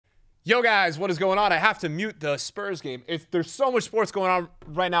Yo guys, what is going on? I have to mute the Spurs game. If there's so much sports going on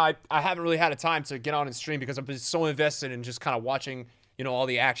right now, I haven't really had a time to get on and stream because I've been so invested in just kind of watching, all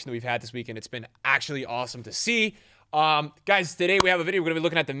the action that we've had this weekend. It's been actually awesome to see. Guys, today we have a video. We're going to be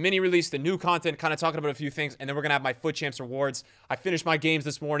looking at the mini-release, the new content, kind of talking about a few things, and then we're going to have my FUT Champs rewards. I finished my games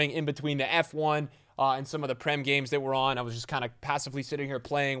this morning in between the F1 and some of the Prem games that were on. I was just kind of passively sitting here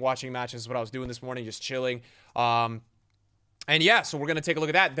playing, watching matches is what I was doing this morning, just chilling. And yeah, so we're going to take a look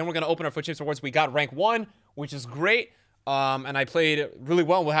at that. Then we're going to open our FUT Champs Awards. We got rank 1, which is great. And I played really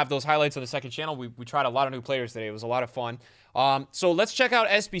well. We'll have those highlights on the second channel. We tried a lot of new players today. It was a lot of fun. So let's check out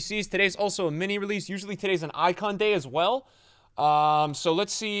SBCs. Today's also a mini release. Usually today's an icon day as well. So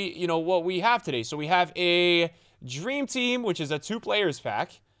let's see, what we have today. So we have a Dream Team, which is a 2 players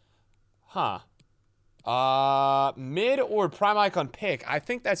pack. Mid or prime icon pick. I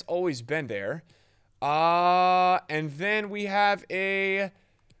think that's always been there. And then we have a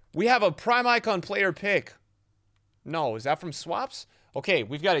prime icon player pick. No, is that from swaps? Okay,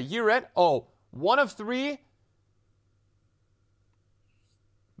 we've got a year end. Oh, 1 of 3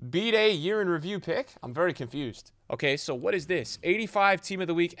 B-Day year in review pick. I'm very confused. Okay, so what is this? 85 team of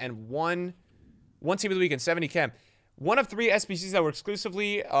the week and one team of the week and 70 chem. 1 of 3 SBCs that were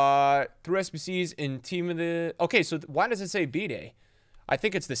exclusively through SBCs in team of the... Okay, so why does it say B-Day? I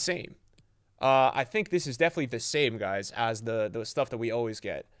think it's the same. I think this is definitely the same, guys, as the stuff that we always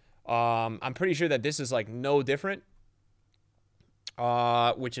get. I'm pretty sure that this is, like, no different.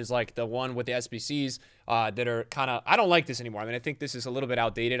 Which is, like, the one with the SBCs that are kind of... I don't like this anymore. I mean, I think this is a little bit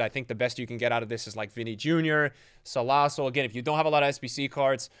outdated. I think the best you can get out of this is, like, Vinny Jr., Salasso. Again, if you don't have a lot of SBC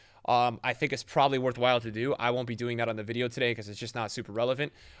cards, I think it's probably worthwhile to do. I won't be doing that on the video today because it's just not super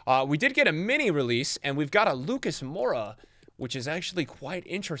relevant. We did get a mini release, and we've got a Lucas Moura, which is actually quite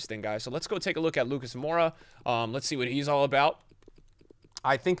interesting, guys. So let's go take a look at Lucas Moura. Let's see what he's all about.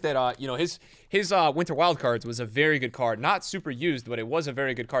 I think that, his Winter Wildcards was a very good card. Not super used, but it was a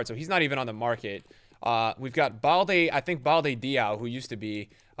very good card. So he's not even on the market. We've got Balde, I think Balde Diao, who used to be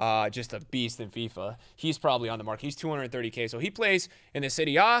just a beast in FIFA. He's probably on the market. He's 230K. So he plays in the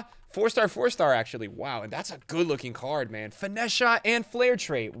Serie A. 4-star, 4-star, actually. Wow, and that's a good-looking card, man. Finesse shot and flare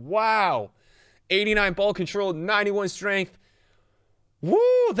trait. Wow. 89 ball control, 91 strength. Woo,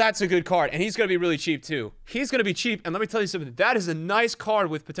 that's a good card. And he's going to be really cheap, too. He's going to be cheap. And let me tell you something. That is a nice card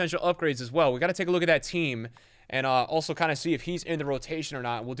with potential upgrades as well. We got to take a look at that team and also kind of see if he's in the rotation or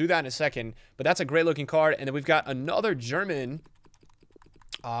not. We'll do that in a second. But that's a great-looking card. And then we've got another German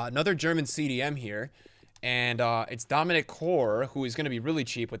CDM here. And it's Dominic Kor, who is going to be really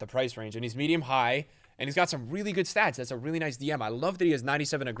cheap with the price range. And he's medium-high. And he's got some really good stats. That's a really nice DM. I love that he has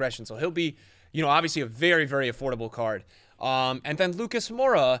 97 aggression. So he'll be, obviously a very, very affordable card. And then Lucas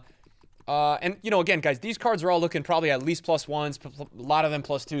Moura, and, again, guys, these cards are all looking probably at least +1s, a lot of them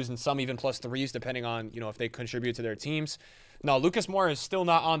 +2s, and some even +3s, depending on, if they contribute to their teams. No, Lucas Moura is still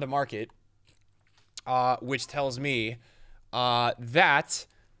not on the market, which tells me that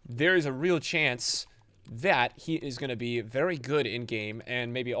there is a real chance that he is going to be very good in-game,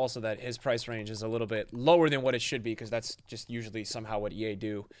 and maybe also that his price range is a little bit lower than what it should be, because that's just usually somehow what EA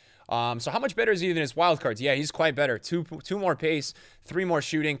do. So how much better is he than his wildcards? Yeah, he's quite better. Two more pace, 3 more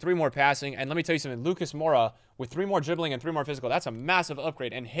shooting, 3 more passing. And let me tell you something. Lucas Moura with 3 more dribbling and 3 more physical. That's a massive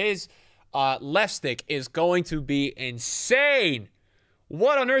upgrade. And his left stick is going to be insane.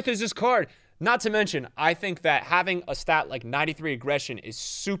 What on earth is this card? Not to mention, I think that having a stat like 93 aggression is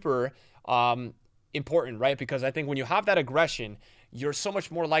super important, right? Because I think when you have that aggression, you're so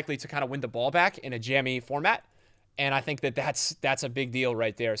much more likely to kind of win the ball back in a jammy format. And I think that that's a big deal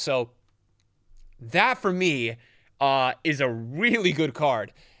right there. So that for me is a really good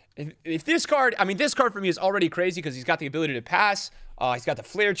card. If this card, this card for me is already crazy because he's got the ability to pass. He's got the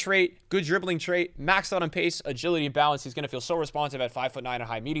flare trait, good dribbling trait, maxed out on pace, agility, and balance. He's going to feel so responsive at 5'9" and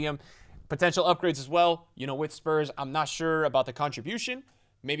high medium. Potential upgrades as well. With Spurs, I'm not sure about the contribution.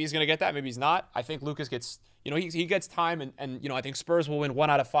 Maybe he's going to get that. Maybe he's not. I think Lucas gets, he gets time. And I think Spurs will win 1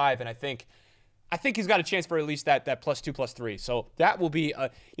 out of 5. And I think he's got a chance for at least that +2, +3. So that will be,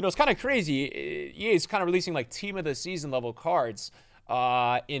 it's kind of crazy. EA is kind of releasing like team of the season level cards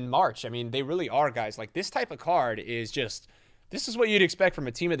in March. I mean, they really are, guys. Like this type of card is just, this is what you'd expect from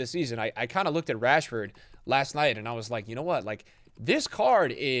a team of the season. I kind of looked at Rashford last night and I was like, you know what? Like this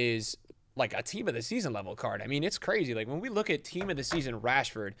card is like a team of the season level card. I mean, it's crazy. Like when we look at team of the season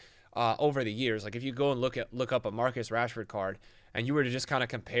Rashford over the years, like if you go and look up a Marcus Rashford card and you were to just kind of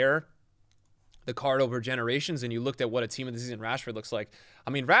compare the card over generations and you looked at what a team of the season Rashford looks like.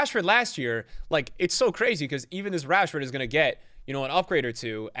 I mean, Rashford last year, like, it's so crazy because even this Rashford is going to get, an upgrade or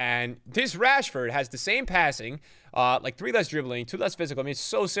two. And this Rashford has the same passing, like 3 less dribbling, 2 less physical. I mean, it's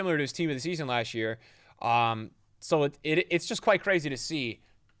so similar to his team of the season last year. So it's just quite crazy to see,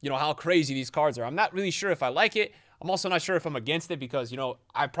 how crazy these cards are. I'm not really sure if I like it. I'm also not sure if I'm against it because,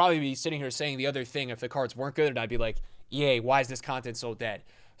 I'd probably be sitting here saying the other thing if the cards weren't good, and I'd be like, EA, why is this content so dead?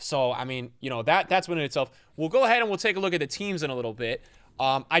 So, I mean, that's one in itself. We'll go ahead and we'll take a look at the teams in a little bit.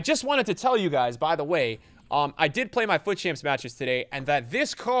 I just wanted to tell you guys, by the way, I did play my FUT Champs matches today, and that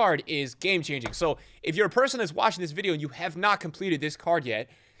this card is game-changing. So, if you're a person that's watching this video and you have not completed this card yet,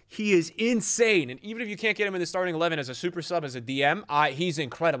 he is insane. And even if you can't get him in the starting 11 as a super sub, as a DM, he's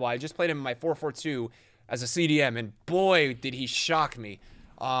incredible. I just played him in my 4-4-2 as a CDM, and boy, did he shock me.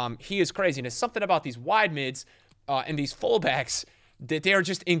 He is crazy. And it's something about these wide mids and these fullbacks that they are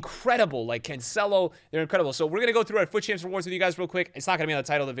just incredible. Like Cancelo, they're incredible. So we're going to go through our FUT Champs rewards with you guys real quick. It's not going to be on the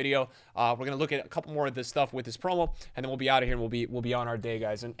title of the video. We're going to look at a couple more of this stuff with this promo, and then we'll be out of here, and we'll be on our day,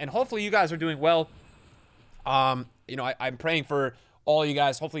 guys. And hopefully you guys are doing well. I'm praying for all you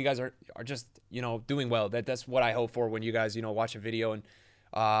guys. Hopefully you guys are just, doing well. That's what I hope for when you guys, watch a video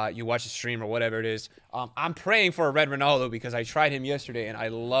and you watch a stream or whatever it is. I'm praying for a red Ronaldo because I tried him yesterday and I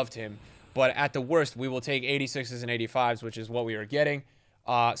loved him. But at the worst, we will take 86s and 85s, which is what we are getting.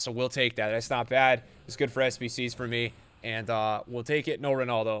 So we'll take that. That's not bad. It's good for SBCs for me. And we'll take it. No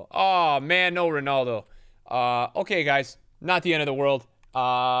Ronaldo. Oh, man, no Ronaldo. Okay, guys. Not the end of the world.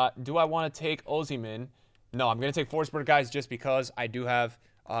 Do I want to take Ozyman? No, I'm going to take Forsberg, guys, just because I do have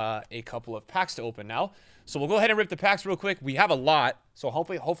a couple of packs to open now. So we'll go ahead and rip the packs real quick. We have a lot, so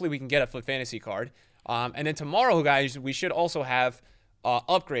hopefully we can get a FUT Fantasy card. And then tomorrow, guys, we should also have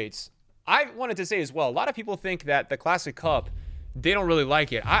upgrades. I wanted to say as well, a lot of people think that the Classic Cup, they don't really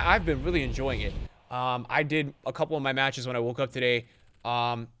like it. I've been really enjoying it. I did a couple of my matches when I woke up today.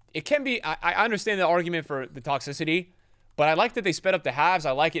 It can be, I understand the argument for the toxicity, but I like that they sped up the halves.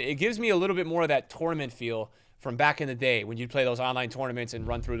 I like it. It gives me a little bit more of that tournament feel from back in the day when you'd play those online tournaments and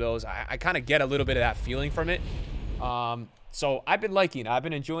run through those. I kind of get a little bit of that feeling from it. So I've been liking it. I've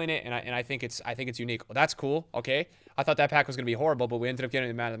been enjoying it, and I think it's unique. Well, that's cool. Okay. I thought that pack was going to be horrible, but we ended up getting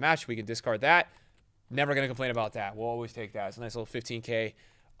the man of the match. We can discard that. Never going to complain about that. We'll always take that. It's a nice little 15K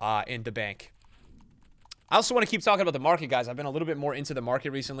in the bank. I also want to keep talking about the market, guys. I've been a little bit more into the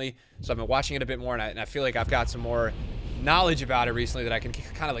market recently, so I've been watching it a bit more, and I feel like I've got some more knowledge about it recently that I can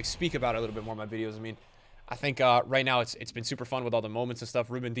kind of like speak about it a little bit more in my videos. I mean, I think right now it's been super fun with all the moments and stuff.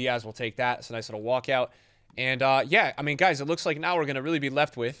 Ruben Diaz will take that. It's a nice little walkout. And yeah, I mean, guys, it looks like now we're going to really be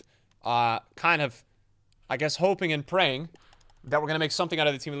left with kind of, I guess, hoping and praying that we're going to make something out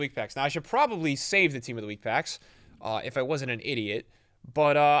of the Team of the Week packs. Now, I should probably save the Team of the Week packs if I wasn't an idiot.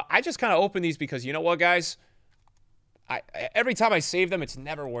 But I just kind of open these because, you know what, guys? Every time I save them, it's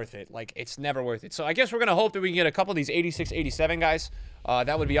never worth it. Like, it's never worth it. So I guess we're going to hope that we can get a couple of these 86, 87 guys.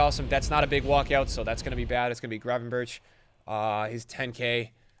 That would be awesome. That's not a big walkout, so that's going to be bad. It's going to be Gravenberch. He's 10K.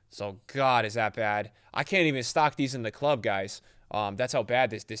 So, God, is that bad. I can't even stock these in the club, guys. That's how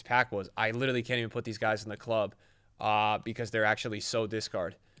bad this pack was. I literally can't even put these guys in the club because they're actually so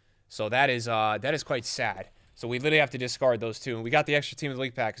discard. So that is quite sad. So we literally have to discard those two. And we got the extra Team of the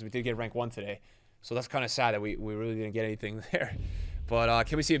Week pack because we did get rank 1 today. So that's kind of sad that we really didn't get anything there. But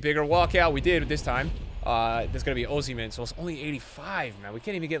can we see a bigger walkout? We did this time. There's going to be Ozyman. So it's only 85, man. We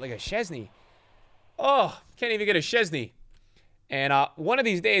can't even get like a Szczesny. Oh, can't even get a Szczesny. And one of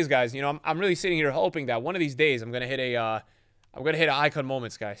these days, guys, you know, I'm really sitting here hoping that one of these days I'm gonna hit an icon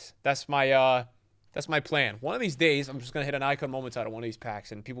moments, guys. That's my plan. One of these days, I'm just gonna hit an icon moments out of one of these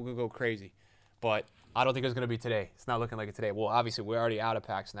packs, and people could go crazy. But I don't think it's gonna be today. It's not looking like it today. Well, obviously we're already out of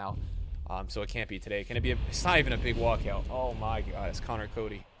packs now, so it can't be today. Can it be? It's not even a big walkout. Oh my God, it's Connor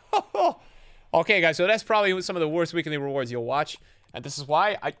Cody. Okay, guys, so that's probably some of the worst weekly rewards you'll watch, and this is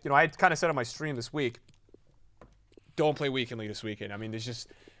why I kind of said on my stream this week, don't play weekly this weekend. I mean, it's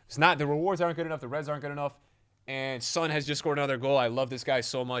not, the rewards aren't good enough, the reds aren't good enough, and Son has just scored another goal. I love this guy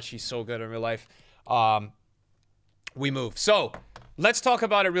so much. He's so good in real life. We move. So let's talk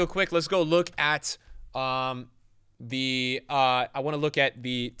about it real quick. Let's go look at I want to look at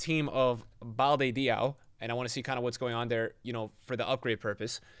the team of Balde Diao, and I want to see kind of what's going on there, you know, for the upgrade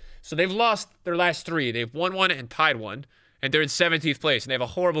purpose. So they've lost their last 3. They've won 1 and tied 1, and they're in 17th place, and they have a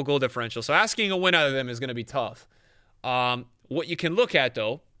horrible goal differential. So asking a win out of them is going to be tough. What you can look at,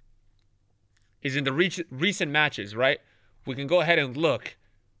 though, is in the recent matches, right? We can go ahead and look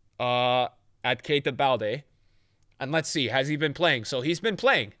at Keita Balde, and let's see, has he been playing? So he's been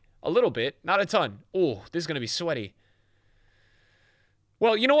playing a little bit, not a ton. Oh, this is going to be sweaty.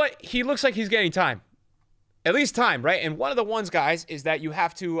 Well, you know what? He looks like he's getting time. At least time, right? And one of the ones, guys, is that you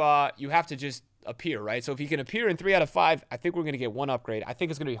have to just appear, right? So if he can appear in 3 out of 5, I think we're going to get 1 upgrade. I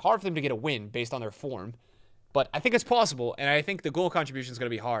think it's going to be hard for them to get a win based on their form. But I think it's possible, and I think the goal contribution is going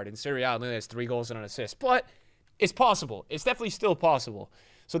to be hard. And Serie A only has 3 goals and an assist. But it's possible. It's definitely still possible.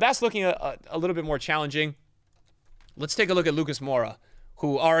 So that's looking a little bit more challenging. Let's take a look at Lucas Moura,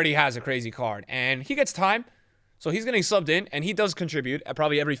 who already has a crazy card. And he gets time, so he's getting subbed in, and he does contribute. At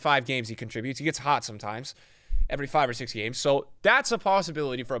probably every 5 games he contributes. He gets hot sometimes, every 5 or 6 games. So that's a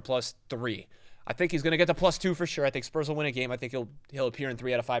possibility for a +3. I think he's going to get the +2 for sure. I think Spurs will win a game. I think he'll appear in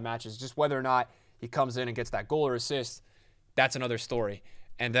 3 out of 5 matches. Just whether or not he comes in and gets that goal or assist, that's another story.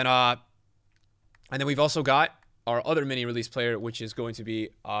 And then we've also got our other mini-release player, which is going to be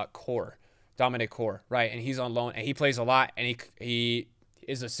Core, Dominic Core, right? And he's on loan, and he plays a lot, and he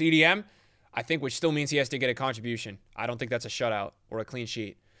is a CDM, I think, which still means he has to get a contribution. I don't think that's a shutout or a clean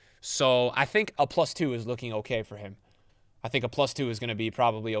sheet. So I think a +2 is looking okay for him. I think a +2 is going to be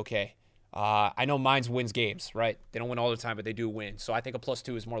probably okay. I know Mainz wins games, right? They don't win all the time, but they do win. So I think a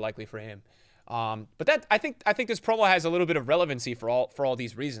 +2 is more likely for him. But that I think this promo has a little bit of relevancy for all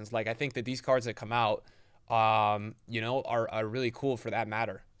these reasons. Like, I think that these cards that come out, you know, are really cool for that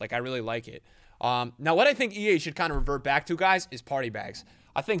matter. Like, I really like it. Now, what I think EA should kind of revert back to, guys, is party bags.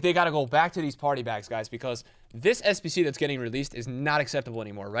 I think they got to go back to these party bags, guys, because this SBC that's getting released is not acceptable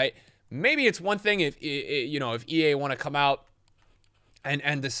anymore, right? Maybe it's one thing if you know, if EA want to come out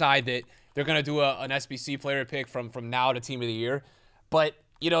and decide that they're going to do an SBC player pick from now to Team of the Year. But,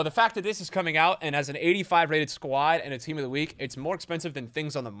 you know, the fact that this is coming out and as an 85 rated squad and a Team of the Week, it's more expensive than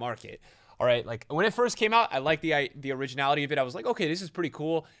things on the market. All right, like when it first came out, I liked the originality of it. I was like, okay, this is pretty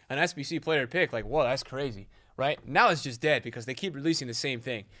cool. An SBC player pick, like, whoa, that's crazy, right? Now it's just dead because they keep releasing the same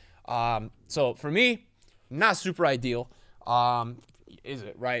thing. So for me, not super ideal. Is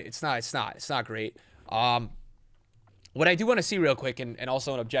it, right? It's not great. What I do want to see real quick, and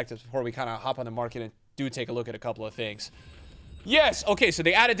also an objective before we kind of hop on the market and do take a look at a couple of things. Yes, okay, so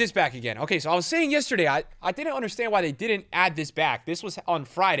they added this back again. Okay, so I was saying yesterday, I didn't understand why they didn't add this back. This was on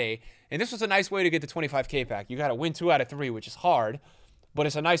Friday, and this was a nice way to get the 25K pack. You got to win 2 out of 3, which is hard, but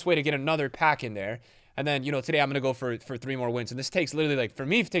it's a nice way to get another pack in there. And then, you know, today I'm going to go for 3 more wins, and this takes literally, like, for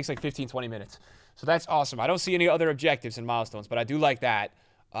me, it takes like 15, 20 minutes. So that's awesome. I don't see any other objectives and milestones, but I do like that.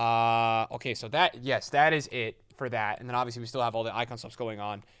 Okay, so that, yes, that is it for that. And then obviously we still have all the icon stuffs going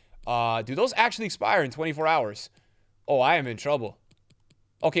on. Do those actually expire in 24 hours? Oh, I am in trouble.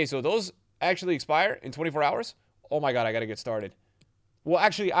 Okay, so those actually expire in 24 hours? Oh my God, I got to get started. Well,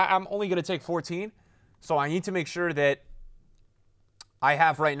 actually, I'm only going to take 14. So I need to make sure that I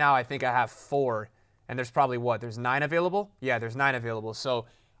have right now, I think I have 4. And there's probably what? There's 9 available? Yeah, there's 9 available. So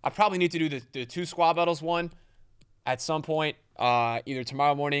I probably need to do the 2 squad battles one at some point, either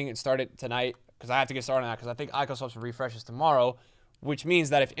tomorrow morning and start it tonight, because I have to get started on that, because I think icon swaps refreshes tomorrow, which means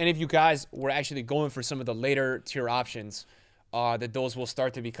that if any of you guys were actually going for some of the later tier options, that those will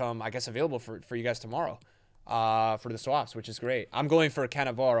start to become, I guess, available for you guys tomorrow for the swaps, which is great. I'm going for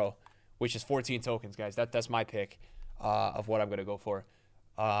Cannavaro, which is 14 tokens, guys. That's my pick of what I'm going to go for.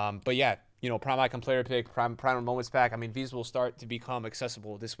 But yeah, you know, Prime Icon Player Pick, Prime Moments Pack. I mean, these will start to become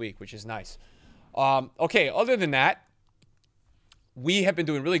accessible this week, which is nice. Okay, other than that, we have been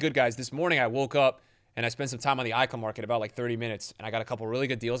doing really good, guys. This morning I woke up and I spent some time on the icon market, about like 30 minutes, and I got a couple really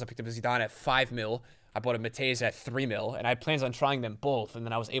good deals. I picked up a Zidane at 5 mil. I bought a Mateus at 3 mil, and I had plans on trying them both, and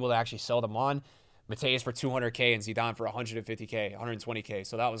then I was able to actually sell them on. Mateus for 200K and Zidane for 150K, 120K,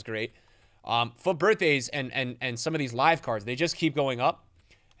 so that was great. FUT birthdays and some of these live cards, they just keep going up.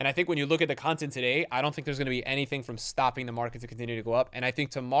 And I think when you look at the content today, I don't think there's going to be anything from stopping the market to continue to go up. And I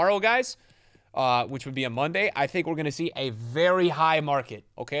think tomorrow, guys, which would be a Monday, I think we're going to see a very high market,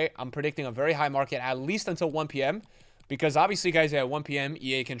 okay? I'm predicting a very high market at least until 1 p.m. Because obviously, guys, at 1 p.m.,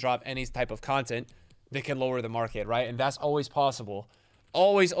 EA can drop any type of content that can lower the market, right? And that's always possible.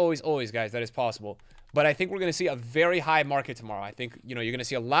 Always, always, always, guys, that is possible. But I think we're going to see a very high market tomorrow. I think, you know, you're going to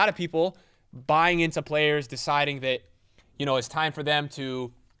see a lot of people buying into players, deciding that, you know, it's time for them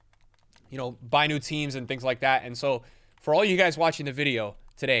to, you know, buy new teams and things like that. And so for all you guys watching the video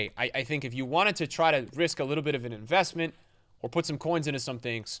today, I think if you wanted to try to risk a little bit of an investment or put some coins into some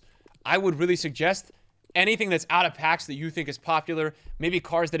things, I would really suggest anything that's out of packs that you think is popular, maybe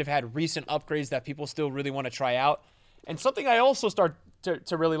cards that have had recent upgrades that people still really want to try out. And something I also start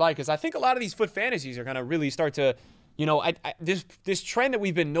to really like is I think a lot of these FUT fantasies are going to really start to, you know, this trend that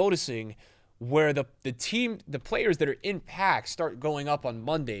we've been noticing where the players that are in packs start going up on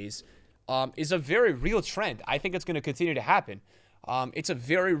Mondays, is a very real trend. I think it's going to continue to happen. It's a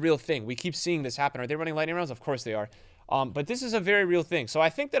very real thing. We keep seeing this happen. Are they running lightning rounds? Of course they are. But this is a very real thing. So I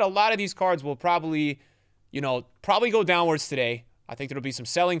think that a lot of these cards will probably, you know, go downwards today. I think there'll be some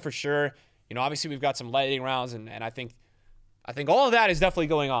selling for sure. You know, obviously we've got some lightning rounds, and I think all of that is definitely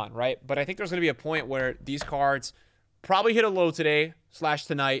going on, right? But I think there's going to be a point where these cards probably hit a low today /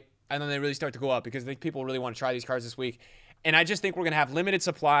 tonight, and then they really start to go up because I think people really want to try these cards this week. And I just think we're going to have limited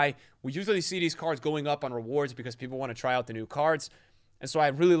supply. We usually see these cards going up on rewards because people want to try out the new cards. And so I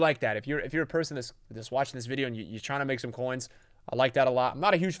really like that. If you're a person that's watching this video and you're trying to make some coins, I like that a lot. I'm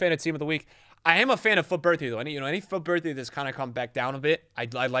not a huge fan of Team of the Week. I am a fan of FUT Birthday, though. Any FUT Birthday that's kind of come back down a bit, I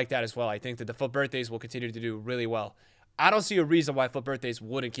like that as well. I think that the FUT Birthdays will continue to do really well. I don't see a reason why FUT Birthdays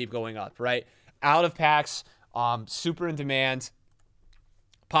wouldn't keep going up, right? Out of packs, super in demand,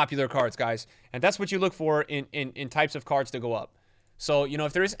 popular cards, guys. And that's what you look for in types of cards to go up. So, you know,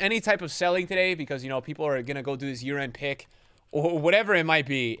 if there is any type of selling today because, you know, people are going to go do this year-end pick or whatever it might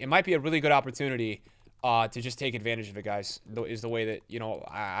be a really good opportunity to just take advantage of it, guys, is the way that, you know,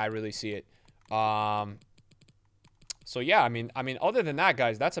 I really see it. So, yeah, I mean, other than that,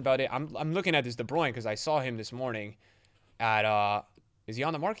 guys, that's about it. I'm looking at this De Bruyne because I saw him this morning at, is he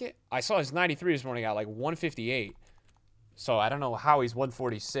on the market? I saw his 93 this morning at like 158. So I don't know how he's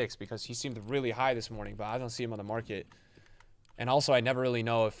 146 because he seemed really high this morning, but I don't see him on the market. And also, I never really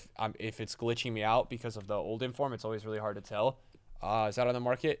know if it's glitching me out because of the old inform. It's always really hard to tell. Is that on the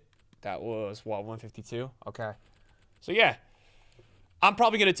market? That was, what, 152? Okay. So, yeah. I'm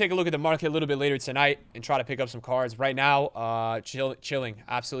probably going to take a look at the market a little bit later tonight and try to pick up some cards. Right now, chilling.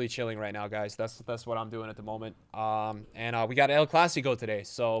 Absolutely chilling right now, guys. That's what I'm doing at the moment. And we got El Clasico today.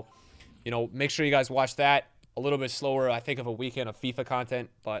 So, you know, make sure you guys watch that. A little bit slower, I think, of a weekend of FIFA content.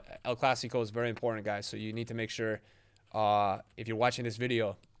 But El Clasico is very important, guys. So you need to make sure, if you're watching this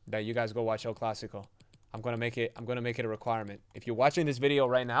video, that you guys go watch El Clasico. I'm gonna make it a requirement. If you're watching this video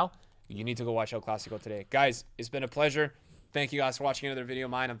right now, you need to go watch El Clasico today. Guys, it's been a pleasure. Thank you guys for watching another video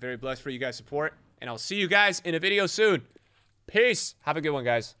of mine. I'm very blessed for you guys' support. And I'll see you guys in a video soon. Peace. Have a good one,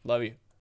 guys. Love you.